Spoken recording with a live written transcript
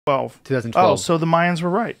12. 2012. Oh, so the Mayans were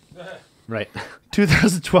right. Right.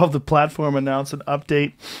 2012, the platform announced an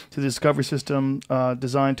update to the discovery system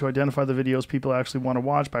designed to identify the videos people actually want to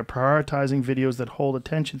watch by prioritizing videos that hold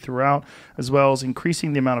attention throughout, as well as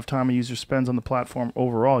increasing the amount of time a user spends on the platform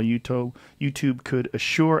overall. YouTube could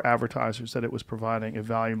assure advertisers that it was providing a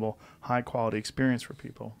valuable, high-quality experience for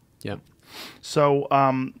people. Yeah. So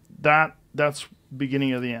that's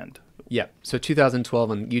beginning of the end. Yeah. So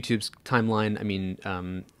 2012 on YouTube's timeline, I mean,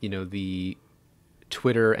 the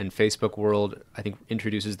Twitter and Facebook world, I think,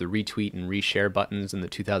 introduces the retweet and reshare buttons in the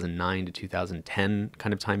 2009 to 2010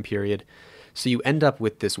 kind of time period. So you end up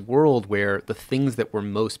with this world where the things that we're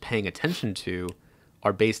most paying attention to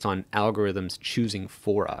are based on algorithms choosing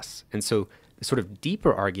for us. And so the sort of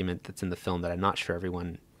deeper argument that's in the film that I'm not sure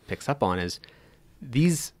everyone picks up on is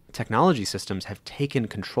these technology systems have taken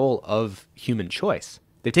control of human choice.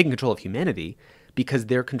 They've taken control of humanity because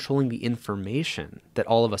they're controlling the information that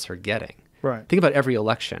all of us are getting. Right. Think about every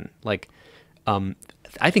election. Like,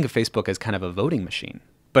 I think of Facebook as kind of a voting machine,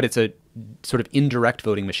 but it's a sort of indirect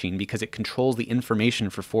voting machine because it controls the information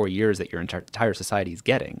for 4 years that your entire society is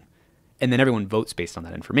getting. And then everyone votes based on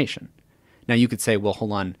that information. Now, you could say, well,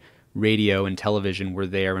 hold on, radio and television were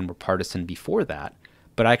there and were partisan before that.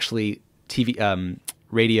 But actually,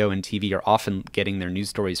 radio and TV are often getting their news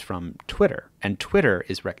stories from Twitter. And Twitter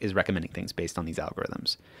is recommending things based on these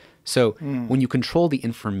algorithms. So when you control the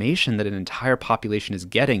information that an entire population is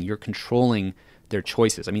getting, you're controlling their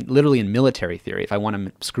choices. I mean, literally in military theory, if I want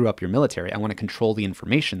to screw up your military, I want to control the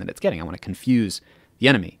information that it's getting. I want to confuse the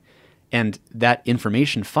enemy. And that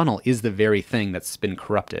information funnel is the very thing that's been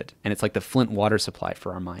corrupted. And it's like the Flint water supply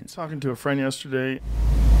for our minds. Talking to a friend yesterday.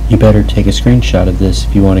 You better take a screenshot of this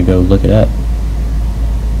if you want to go look it up.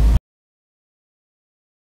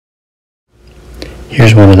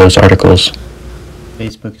 Here's one of those articles.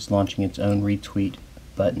 Facebook is launching its own retweet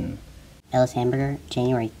button. Ellis Hamburger,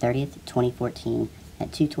 January 30th, 2014,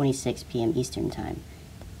 at 2:26 p.m. Eastern Time.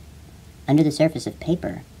 Under the surface of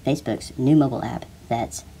paper, Facebook's new mobile app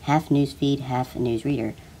that's half newsfeed, half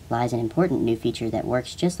newsreader, lies an important new feature that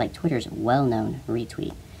works just like Twitter's well-known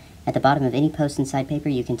retweet. At the bottom of any post inside paper,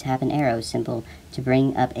 you can tap an arrow symbol to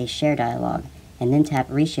bring up a share dialog, and then tap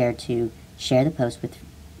reshare to share the post with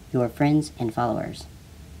your friends and followers.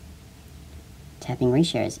 Tapping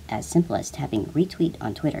reshare is as simple as tapping retweet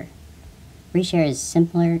on Twitter. Reshare is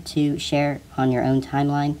similar to share on your own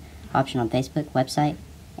timeline option on Facebook website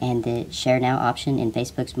and the share now option in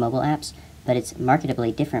Facebook's mobile apps, but it's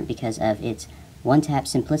marketably different because of its one-tap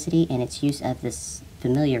simplicity and its use of this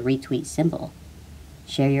familiar retweet symbol.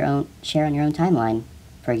 Share on your own timeline,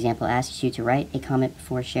 for example, asks you to write a comment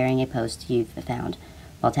before sharing a post you've found.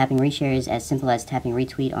 While tapping reshare is as simple as tapping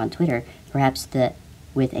retweet on Twitter, perhaps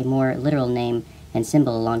with a more literal name and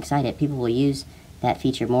symbol alongside it, people will use that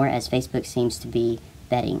feature more as Facebook seems to be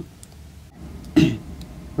betting.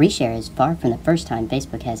 Reshare is far from the first time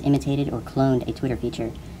Facebook has imitated or cloned a Twitter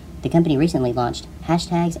feature. The company recently launched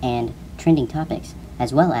hashtags and trending topics,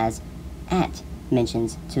 as well as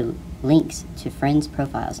mentions to links to friends'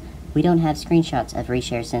 profiles. We don't have screenshots of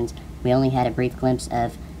reshare since we only had a brief glimpse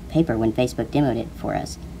of paper when Facebook demoed it for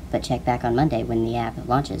us, but check back on Monday when the app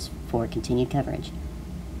launches for continued coverage.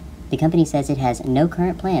 The company says it has no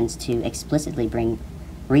current plans to explicitly bring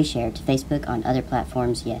reshare to Facebook on other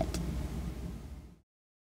platforms yet.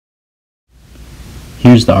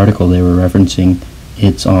 Here's the article they were referencing.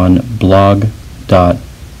 It's on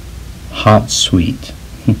blog.hotsuite.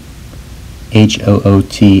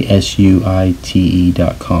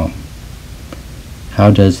 HOOTSUITE.com.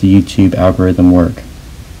 How does the YouTube algorithm work?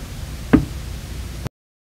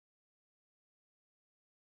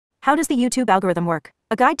 How does the YouTube algorithm work?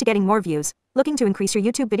 A guide to getting more views. Looking to increase your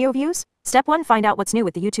YouTube video views? Step 1. Find out what's new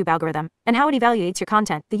with the YouTube algorithm and how it evaluates your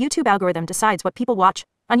content. The YouTube algorithm decides what people watch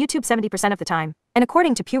on YouTube 70% of the time. And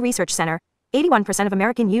according to Pew Research Center, 81% of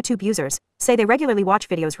American YouTube users say they regularly watch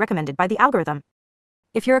videos recommended by the algorithm.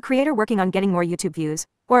 If you're a creator working on getting more YouTube views,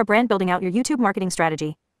 or a brand building out your YouTube marketing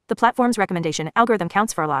strategy, the platform's recommendation algorithm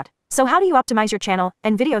counts for a lot. So how do you optimize your channel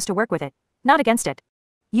and videos to work with it? Not against it.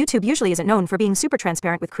 YouTube usually isn't known for being super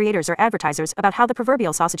transparent with creators or advertisers about how the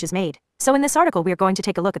proverbial sausage is made. So in this article we are going to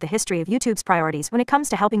take a look at the history of YouTube's priorities when it comes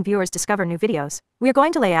to helping viewers discover new videos. We are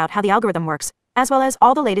going to lay out how the algorithm works, as well as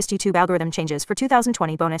all the latest YouTube algorithm changes for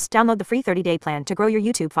 2020 bonus. Download the free 30-day plan to grow your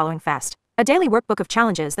YouTube following fast. A daily workbook of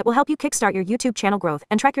challenges that will help you kickstart your YouTube channel growth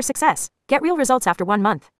and track your success. Get real results after 1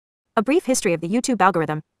 month. A brief history of the YouTube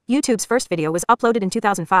algorithm. YouTube's first video was uploaded in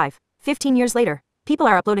 2005. 15 years later, people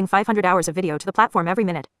are uploading 500 hours of video to the platform every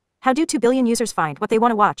minute. How do 2 billion users find what they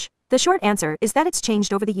want to watch? The short answer is that it's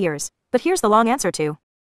changed over the years, but here's the long answer too.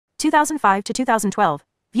 2005 to 2012.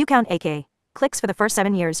 View count aka clicks. For the first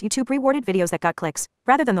 7 years, YouTube rewarded videos that got clicks,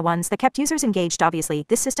 rather than the ones that kept users engaged. Obviously,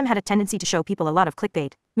 this system had a tendency to show people a lot of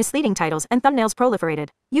clickbait. Misleading titles and thumbnails proliferated.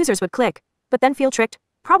 Users would click, but then feel tricked,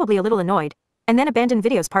 probably a little annoyed, and then abandon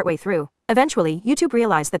videos partway through. Eventually, YouTube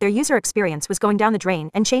realized that their user experience was going down the drain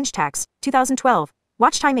and changed tax. 2012.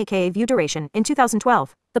 Watch time aka view duration. In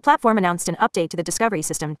 2012, the platform announced an update to the discovery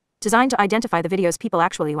system, designed to identify the videos people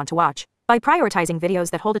actually want to watch. By prioritizing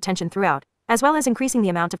videos that hold attention throughout, as well as increasing the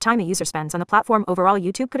amount of time a user spends on the platform overall,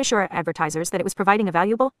 YouTube could assure advertisers that it was providing a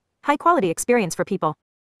valuable, high-quality experience for people.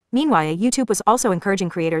 Meanwhile, YouTube was also encouraging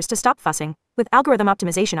creators to stop fussing with algorithm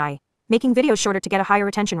optimization, i.e., making videos shorter to get a higher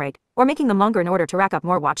retention rate, or making them longer in order to rack up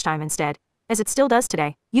more watch time instead, as it still does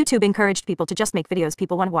today. YouTube encouraged people to just make videos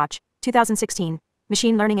people want to watch. 2016.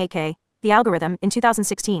 Machine learning aka the algorithm. In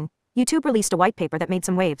 2016, YouTube released a white paper that made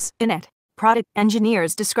some waves. In it, product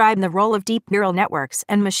engineers describe the role of deep neural networks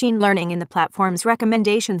and machine learning in the platform's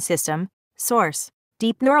recommendation system. Source: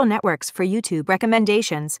 Deep Neural Networks for YouTube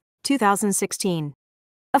Recommendations, 2016.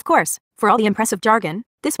 Of course, for all the impressive jargon,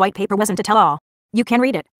 this white paper wasn't a tell-all. You can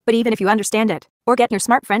read it, but even if you understand it, or get your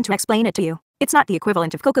smart friend to explain it to you, it's not the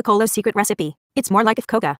equivalent of Coca-Cola's secret recipe. It's more like if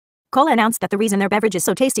Coca-Cola announced that the reason their beverage is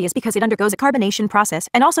so tasty is because it undergoes a carbonation process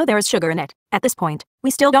and also there is sugar in it. At this point,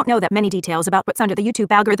 we still don't know that many details about what's under the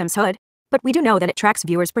YouTube algorithm's hood, but we do know that it tracks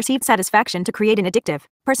viewers' perceived satisfaction to create an addictive,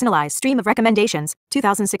 personalized stream of recommendations.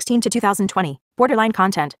 2016 to 2020. Borderline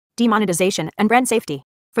content, demonetization, and brand safety.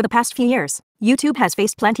 For the past few years, YouTube has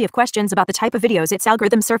faced plenty of questions about the type of videos its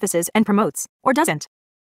algorithm surfaces and promotes, or doesn't.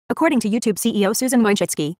 According to YouTube CEO Susan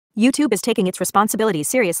Wojcicki, YouTube is taking its responsibilities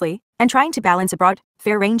seriously and trying to balance a broad,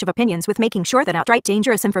 fair range of opinions with making sure that outright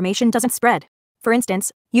dangerous information doesn't spread. For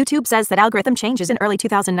instance, YouTube says that algorithm changes in early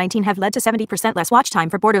 2019 have led to 70% less watch time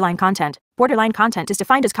for borderline content. Borderline content is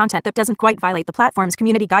defined as content that doesn't quite violate the platform's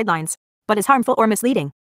community guidelines, but is harmful or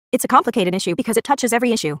misleading. It's a complicated issue because it touches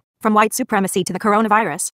every issue, from white supremacy to the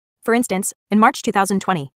coronavirus. For instance, in March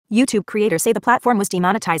 2020, YouTube creators say the platform was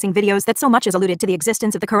demonetizing videos that so much as alluded to the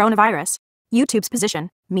existence of the coronavirus. YouTube's position,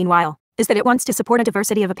 meanwhile, is that it wants to support a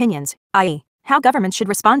diversity of opinions, i.e., how governments should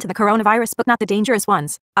respond to the coronavirus but not the dangerous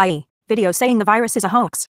ones, i.e., videos saying the virus is a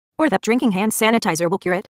hoax, or that drinking hand sanitizer will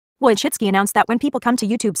cure it. Wojcicki announced that when people come to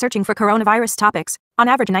YouTube searching for coronavirus topics, on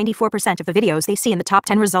average 94% of the videos they see in the top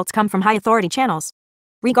 10 results come from high-authority channels.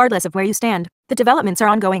 Regardless of where you stand, the developments are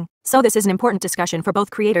ongoing, so this is an important discussion for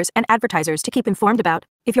both creators and advertisers to keep informed about.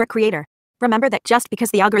 If you're a creator, remember that just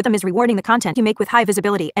because the algorithm is rewarding the content you make with high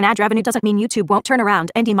visibility and ad revenue doesn't mean YouTube won't turn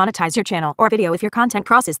around and demonetize your channel or video if your content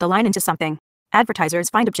crosses the line into something advertisers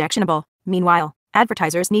find objectionable. Meanwhile,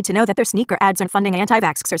 advertisers need to know that their sneaker ads aren't funding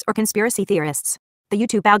anti-vaxxers or conspiracy theorists. The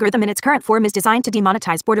YouTube algorithm in its current form is designed to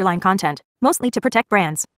demonetize borderline content, mostly to protect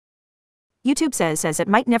brands. YouTube says it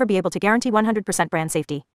might never be able to guarantee 100% brand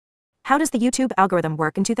safety. How does the YouTube algorithm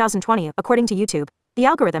work in 2020? According to YouTube, the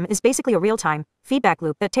algorithm is basically a real-time feedback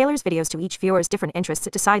loop that tailors videos to each viewer's different interests.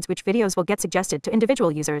 It decides which videos will get suggested to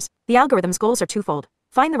individual users. The algorithm's goals are twofold: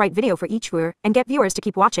 find the right video for each viewer and get viewers to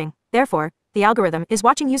keep watching. Therefore, the algorithm is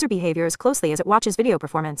watching user behavior as closely as it watches video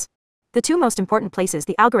performance. The two most important places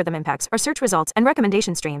the algorithm impacts are search results and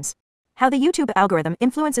recommendation streams. How the YouTube algorithm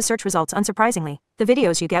influences search results. Unsurprisingly, the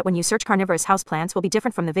videos you get when you search carnivorous houseplants will be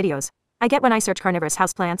different from the videos I get when I search carnivorous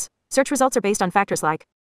houseplants. Search results are based on factors like,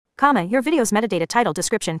 your video's metadata, title,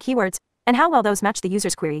 description, keywords, and how well those match the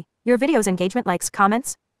user's query, your video's engagement, likes,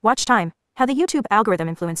 comments, watch time. How the YouTube algorithm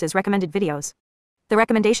influences recommended videos. The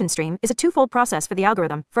recommendation stream is a twofold process for the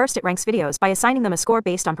algorithm. First, it ranks videos by assigning them a score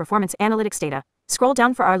based on performance analytics data. Scroll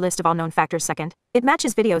down for our list of all known factors. Second, it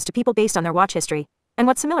matches videos to people based on their watch history and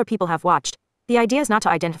what similar people have watched. The idea is not to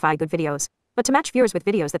identify good videos, but to match viewers with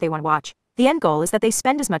videos that they want to watch. The end goal is that they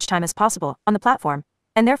spend as much time as possible on the platform,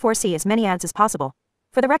 and therefore see as many ads as possible.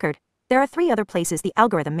 For the record, there are 3 other places the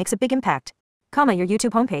algorithm makes a big impact. Your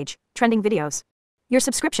YouTube homepage, trending videos, your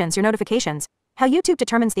subscriptions, your notifications. How YouTube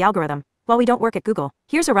determines the algorithm. While we don't work at Google,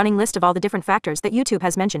 here's a running list of all the different factors that YouTube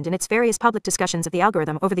has mentioned in its various public discussions of the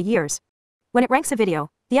algorithm over the years. When it ranks a video,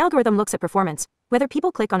 the algorithm looks at performance, whether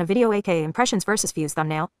people click on a video, aka impressions versus views.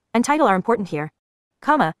 Thumbnail and title are important here.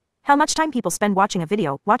 How much time people spend watching a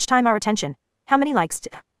video, watch time or attention. How many likes,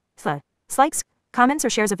 likes, comments or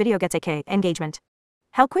shares a video gets, aka engagement.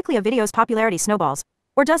 How quickly a video's popularity snowballs,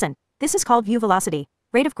 or doesn't. This is called view velocity,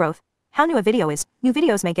 rate of growth. How new a video is. New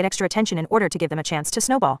videos may get extra attention in order to give them a chance to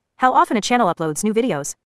snowball. How often a channel uploads new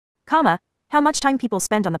videos. How much time people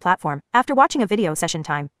spend on the platform after watching a video. Session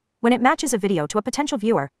time. When it matches a video to a potential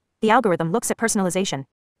viewer, the algorithm looks at personalization.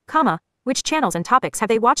 Which channels and topics have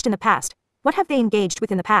they watched in the past? What have they engaged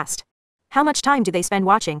with in the past? How much time do they spend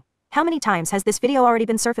watching? How many times has this video already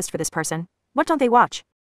been surfaced for this person? What don't they watch?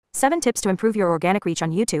 7 tips to improve your organic reach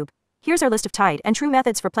on YouTube. Here's our list of tried and true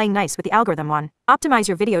methods for playing nice with the algorithm. 1. Optimize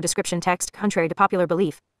your video description text. Contrary to popular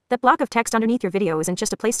belief, that block of text underneath your video isn't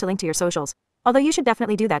just a place to link to your socials, although you should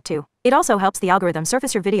definitely do that too. It also helps the algorithm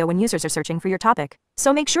surface your video when users are searching for your topic.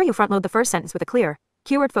 So make sure you front-load the first sentence with a clear,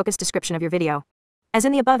 keyword-focused description of your video. As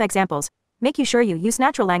in the above examples, make sure you use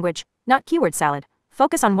natural language, not keyword salad.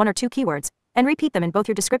 Focus on 1 or 2 keywords, and repeat them in both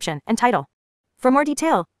your description and title. For more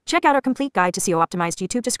detail, check out our complete guide to SEO-optimized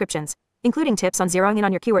YouTube descriptions, including tips on zeroing in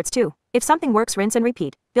on your keywords too. If something works, rinse and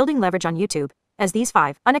repeat. Building leverage on YouTube, as these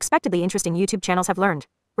 5 unexpectedly interesting YouTube channels have learned,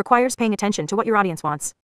 requires paying attention to what your audience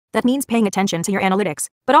wants. That means paying attention to your analytics,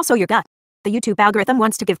 but also your gut. The YouTube algorithm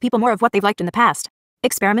wants to give people more of what they've liked in the past.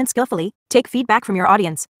 Experiment skillfully, take feedback from your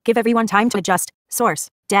audience, give everyone time to adjust. Source: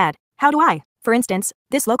 Dad. How do I? For instance,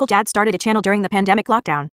 this local dad started a channel during the pandemic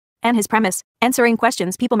lockdown. And his premise, answering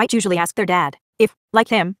questions people might usually ask their dad, if, like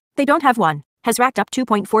him, they don't have one, has racked up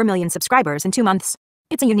 2.4 million subscribers in 2 months.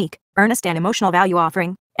 It's a unique, earnest and emotional value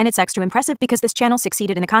offering, and it's extra impressive because this channel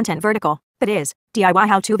succeeded in a content vertical, that is, DIY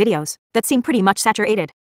how-to videos, that seem pretty much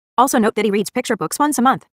saturated. Also note that he reads picture books once a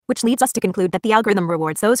month, which leads us to conclude that the algorithm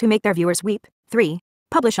rewards those who make their viewers weep. 3.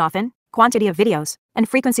 Publish often. Quantity of videos and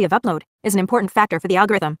frequency of upload is an important factor for the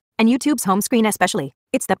algorithm, and YouTube's home screen especially.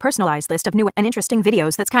 It's the personalized list of new and interesting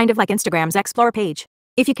videos that's kind of like Instagram's Explore page.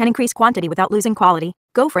 If you can increase quantity without losing quality,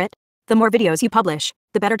 go for it. The more videos you publish,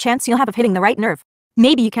 the better chance you'll have of hitting the right nerve.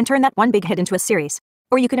 Maybe you can turn that one big hit into a series.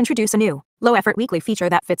 Or you could introduce a new, low-effort weekly feature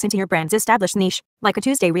that fits into your brand's established niche, like a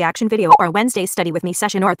Tuesday reaction video or a Wednesday study with me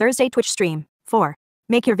session or a Thursday Twitch stream. 4.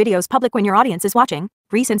 Make your videos public when your audience is watching.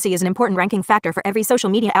 Recency is an important ranking factor for every social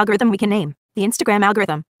media algorithm we can name. The Instagram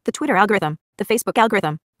algorithm, the Twitter algorithm, the Facebook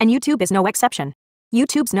algorithm, and YouTube is no exception.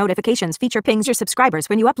 YouTube's notifications feature pings your subscribers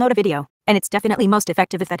when you upload a video, and it's definitely most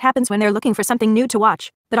effective if that happens when they're looking for something new to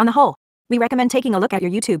watch. But on the whole, we recommend taking a look at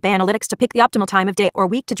your YouTube analytics to pick the optimal time of day or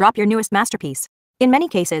week to drop your newest masterpiece. In many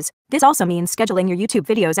cases, this also means scheduling your YouTube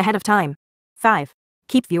videos ahead of time. 5.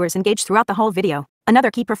 Keep viewers engaged throughout the whole video.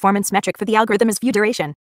 Another key performance metric for the algorithm is view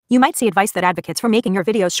duration. You might see advice that advocates for making your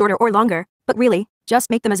videos shorter or longer, but really, just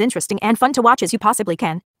make them as interesting and fun to watch as you possibly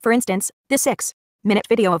can. For instance, this 6-minute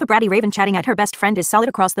video of a bratty raven chatting at her best friend is solid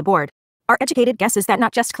across the board. Our educated guess is that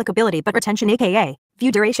not just clickability but retention aka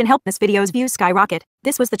view duration helped this video's views skyrocket.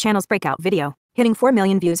 This was the channel's breakout video, hitting 4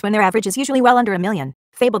 million views when their average is usually well under a million.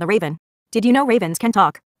 Fable the Raven. Did you know ravens can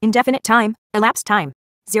talk? Indefinite time, elapsed time.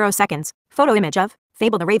 0 seconds. Photo image of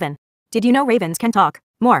Fable the Raven. Did you know ravens can talk?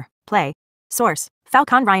 More. Play. Source: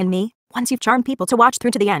 Falcon Ryan Me. Once you've charmed people to watch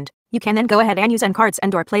through to the end, you can then go ahead and use end cards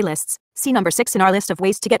and/or playlists. See number 6 in our list of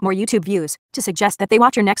ways to get more YouTube views, to suggest that they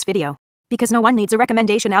watch your next video. Because no one needs a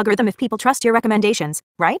recommendation algorithm if people trust your recommendations,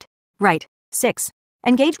 right? Right. 6.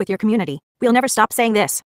 Engage with your community. We'll never stop saying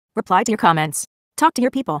this. Reply to your comments. Talk to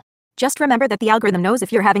your people. Just remember that the algorithm knows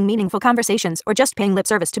if you're having meaningful conversations or just paying lip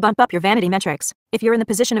service to bump up your vanity metrics. If you're in the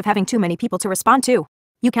position of having too many people to respond to,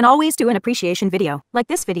 you can always do an appreciation video, like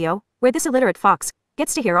this video, where this illiterate fox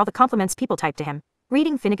gets to hear all the compliments people type to him.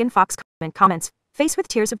 Reading Finnegan Fox comments, face with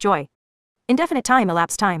tears of joy. Indefinite time,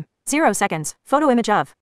 elapsed time, 0 seconds. Photo image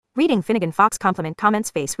of Reading Finnegan Fox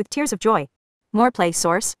comments, face with tears of joy. More play.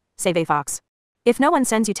 Source: Save a Fox. If no one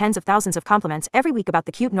sends you tens of thousands of compliments every week about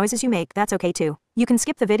the cute noises you make, that's okay too. You can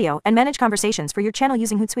skip the video and manage conversations for your channel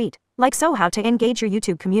using Hootsuite. Like so. How to engage your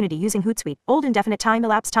YouTube community using Hootsuite. Old indefinite time,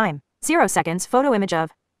 elapsed time, 0 seconds. Photo image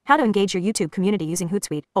of How to engage your YouTube community using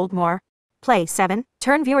Hootsuite. Old. More play. 7.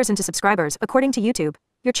 Turn viewers into subscribers. According to YouTube,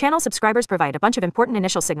 your channel subscribers provide a bunch of important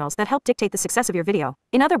initial signals that help dictate the success of your video.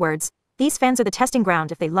 In other words, these fans are the testing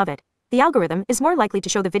ground. If they love it, the algorithm is more likely to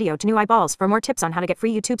show the video to new eyeballs. For more tips on how to get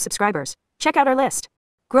free YouTube subscribers, check out our list.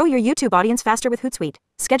 Grow your YouTube audience faster with Hootsuite.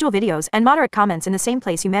 Schedule videos and moderate comments in the same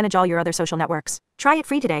place you manage all your other social networks. Try it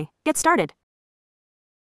free today. Get started.